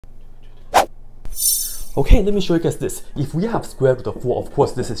Okay, let me show you guys this. If we have square root of 4, of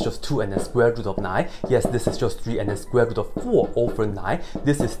course, this is just 2 and then square root of 9. Yes, this is just 3 and then square root of 4 over 9.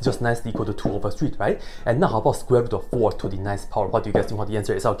 This is just nicely equal to 2 over 3, right? And now how about square root of 4 to the 9th power? What do you guys think what the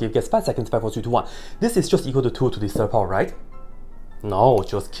answer is? I'll give you guys 5 seconds, 5, 4, 3, 2, 1. This is just equal to 2 to the 3rd power, right? No,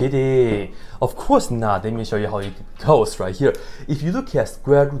 just kidding. Of course not. Let me show you how it goes right here. If you look at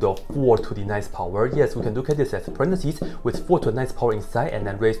square root of 4 to the 9th power, yes, we can look at this as parentheses with 4 to the 9th power inside and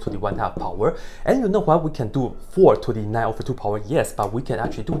then raised to the 1/2 power. And you know what? We can do 4 to the 9 over 2 power, yes, but we can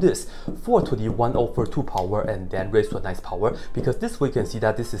actually do this 4 to the 1 over 2 power and then raised to the 9th power, because this way you can see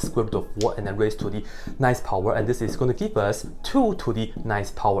that this is square root of 4 and then raised to the 9th power, and this is going to give us 2 to the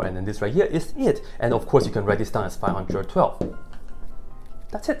 9th power, and then this right here is it. And of course, you can write this down as 512.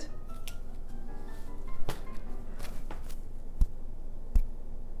 That's it.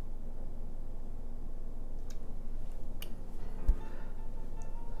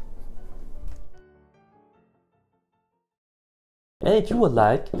 And if you would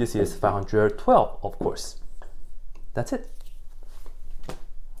like, this is 512, of course. That's it.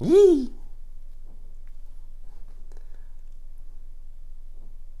 Yee!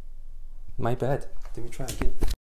 My bad. Let me try again.